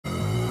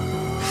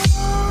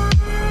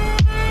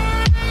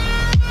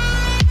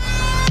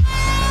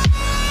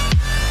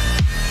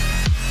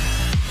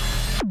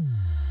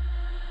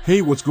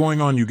Hey, what's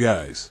going on, you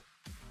guys?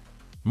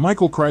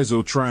 Michael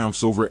Krizo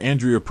triumphs over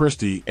Andrea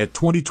Presti at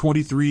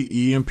 2023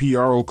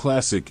 EMPRO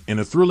Classic. In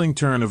a thrilling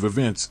turn of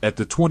events at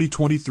the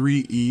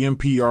 2023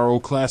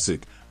 EMPRO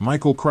Classic,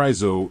 Michael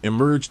Krizo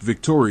emerged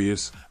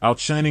victorious,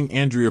 outshining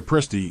Andrea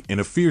Presti in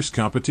a fierce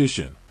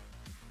competition.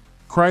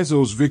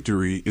 Krizo's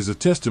victory is a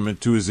testament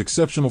to his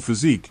exceptional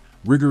physique,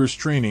 rigorous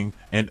training,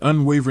 and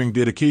unwavering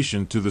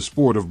dedication to the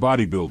sport of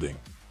bodybuilding.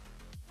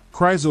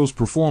 Krizo's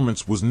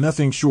performance was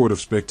nothing short of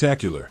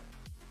spectacular.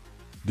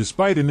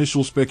 Despite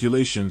initial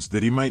speculations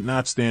that he might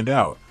not stand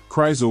out,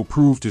 Krizo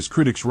proved his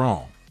critics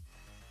wrong.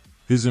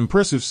 His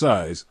impressive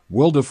size,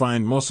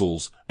 well-defined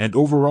muscles, and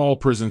overall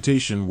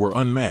presentation were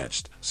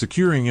unmatched,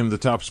 securing him the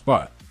top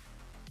spot.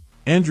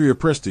 Andrea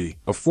Presti,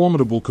 a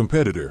formidable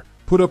competitor,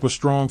 put up a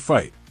strong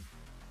fight.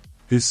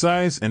 His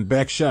size and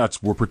back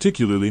shots were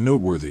particularly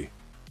noteworthy.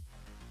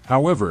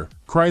 However,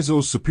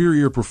 Krizo's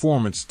superior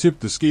performance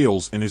tipped the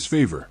scales in his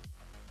favor.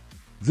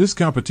 This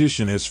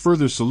competition has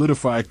further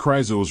solidified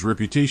Krizo's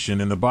reputation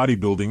in the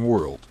bodybuilding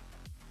world.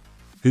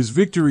 His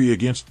victory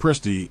against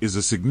Presti is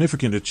a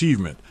significant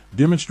achievement,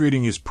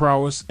 demonstrating his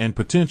prowess and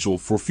potential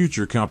for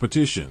future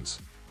competitions.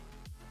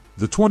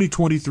 The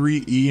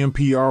 2023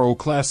 EMPRO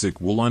Classic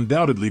will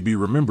undoubtedly be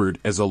remembered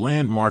as a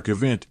landmark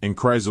event in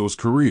Krizo's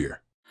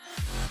career.